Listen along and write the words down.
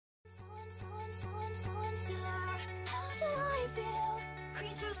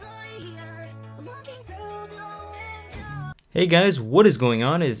Hey guys, what is going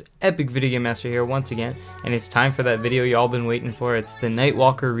on? It is Epic Video Game Master here once again, and it's time for that video y'all been waiting for. It's the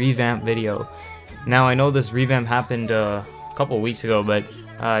Nightwalker revamp video. Now I know this revamp happened a couple weeks ago, but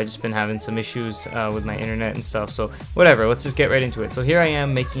I just been having some issues with my internet and stuff, so whatever, let's just get right into it. So here I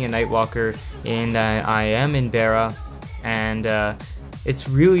am making a Nightwalker, and I am in Bara, and it's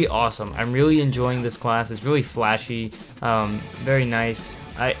really awesome. I'm really enjoying this class. It's really flashy, very nice.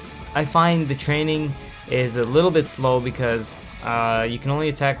 I find the training is a little bit slow because you can only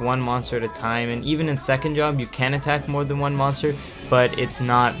attack one monster at a time, and even in second job you can attack more than one monster, but it's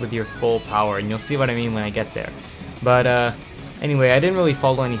not with your full power, and you'll see what I mean when I get there. But anyway, I didn't really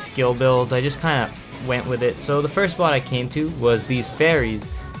follow any skill builds. I just kind of went with it. So the first spot I came to was these fairies.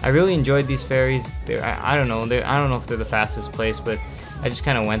 I really enjoyed these fairies. I don't know if they're the fastest place, but I just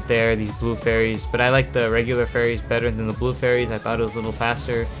kind of went there, these blue fairies. But I like the regular fairies better than the blue fairies. I thought it was a little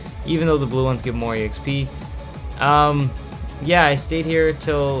faster, even though the blue ones give more EXP. Yeah, I stayed here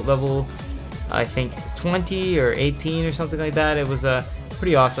till level, I think, 20 or 18 or something like that. It was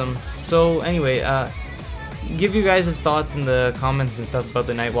pretty awesome. So anyway, give you guys his thoughts in the comments and stuff about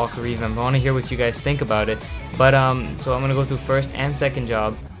the Nightwalker revamp. I want to hear what you guys think about it. But so I'm gonna go through first and second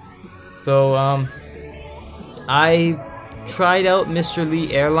job. So I tried out Mr.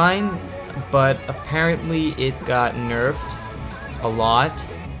 Lee Airline, but apparently it got nerfed a lot.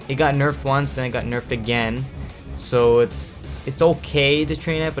 It got nerfed once, then it got nerfed again. So it's okay to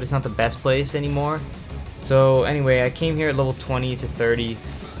train at, but it's not the best place anymore. So anyway, I came here at level 20 to 30,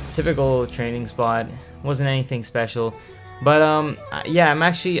 typical training spot. Wasn't anything special, but yeah,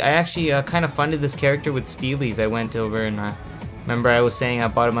 I actually kind of funded this character with Steelies. I went over and remember I was saying I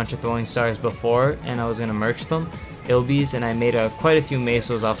bought a bunch of throwing stars before, and I was gonna merch them, Ilbies, and I made quite a few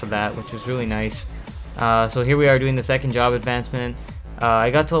mesos off of that, which was really nice. So here we are doing the second job advancement.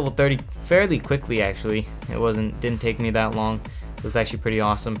 I got to level 30 fairly quickly, actually. It didn't take me that long. It was actually pretty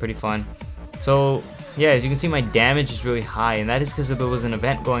awesome, pretty fun. So yeah, as you can see, my damage is really high, and that is because there was an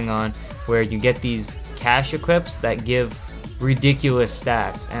event going on where you get these cash equips that give ridiculous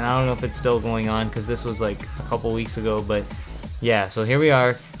stats, and I don't know if it's still going on because this was like a couple weeks ago, but yeah. So here we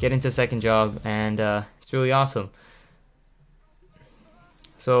are, get into second job, and it's really awesome.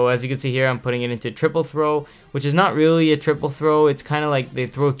 So as you can see here, I'm putting it into triple throw, which is not really a triple throw. It's kind of like they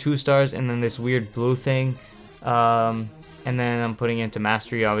throw 2 stars and then this weird blue thing. And then I'm putting it into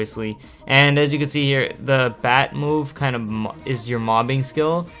mastery, obviously. And as you can see here, the bat move kind of is your mobbing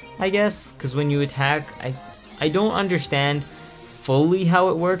skill, I guess. Because when you attack, I don't understand fully how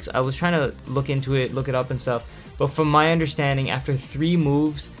it works. I was trying to look into it, look it up and stuff. But from my understanding, after 3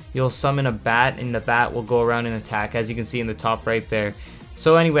 moves, you'll summon a bat, and the bat will go around and attack, as you can see in the top right there.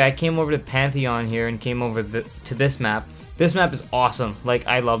 So anyway, I came over to Pantheon here and came over to this map. This map is awesome. Like,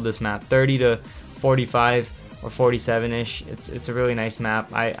 I love this map. 30 to 45 or 47-ish. It's a really nice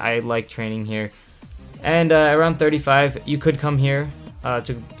map. I like training here. And around 35, you could come here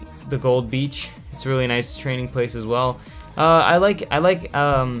to the Gold Beach. It's a really nice training place as well. I like it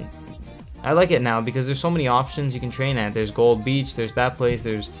now because there's so many options you can train at. There's Gold Beach, there's that place,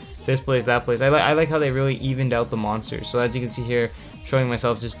 there's this place, that place. I like how they really evened out the monsters. So as you can see here, showing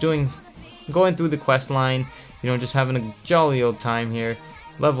myself just going through the quest line, you know, just having a jolly old time here,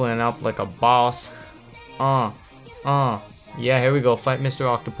 leveling up like a boss. Yeah, here we go, fight Mr.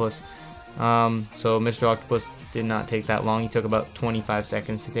 Octopus. So Mr. Octopus did not take that long. He took about 25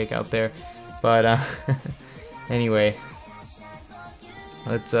 seconds to take out there, but anyway,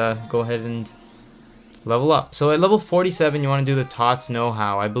 let's go ahead and level up. So at level 47, you want to do the Tots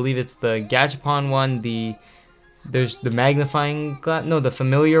Know-How. I believe it's the Gachapon one, there's the magnifying glass, no, the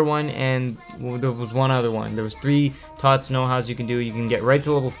familiar one, and there was one other one. There was 3 Tots Know-Hows you can do. You can get right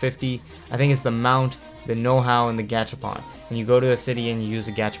to level 50. I think it's the Mount, the Know-How, and the Gachapon. And you go to a city and you use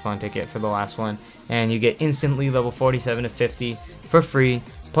a Gachapon ticket for the last one, and you get instantly level 47 to 50 for free,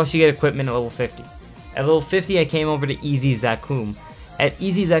 plus you get equipment at level 50. At level 50, I came over to Easy Zakum. At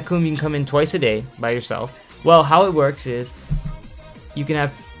Easy Zakum, you can come in twice a day by yourself. Well, how it works is you can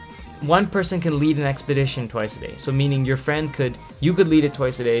have one person can lead an expedition twice a day. So meaning you could lead it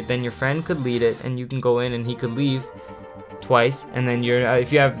twice a day, then your friend could lead it, and you can go in and he could leave twice, and then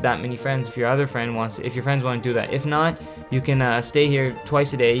if you have that many friends, if your friends want to do that. If not, you can stay here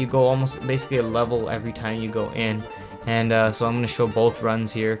twice a day. You go almost basically a level every time you go in. And so I'm going to show both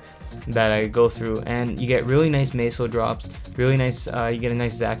runs here that I go through, and you get really nice meso drops, really nice, you get a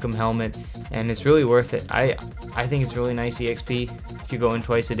nice Zakum helmet, and it's really worth it. I think it's really nice EXP if you go in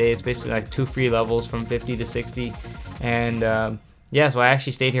twice a day. It's basically like 2 free levels from 50 to 60, and yeah, so I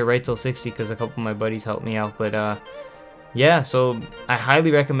actually stayed here right till 60 because a couple of my buddies helped me out. But yeah, so I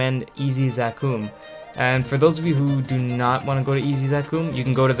highly recommend Easy Zakum. And for those of you who do not want to go to Easy Zakum, you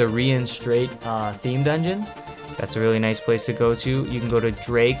can go to the Reinstrate theme dungeon. That's a really nice place to go to. You can go to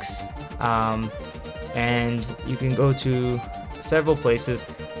Drake's, and you can go to several places.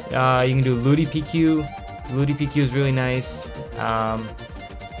 You can do Looty PQ. Looty PQ is really nice.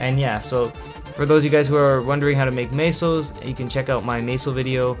 And yeah, so for those of you guys who are wondering how to make mesos, you can check out my meso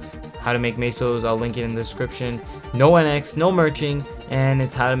video, how to make mesos. I'll link it in the description. No NX, no merching, and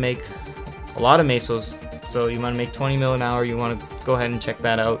it's how to make a lot of mesos. So you want to make 20 mil an hour, you want to go ahead and check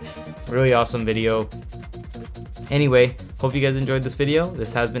that out. Really awesome video. Anyway, hope you guys enjoyed this video.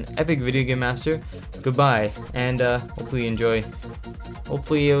 This has been Epic Video Game Master. Goodbye, and hopefully you enjoy.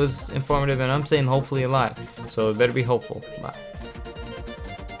 Hopefully it was informative, and I'm saying hopefully a lot, so it better be hopeful. Bye.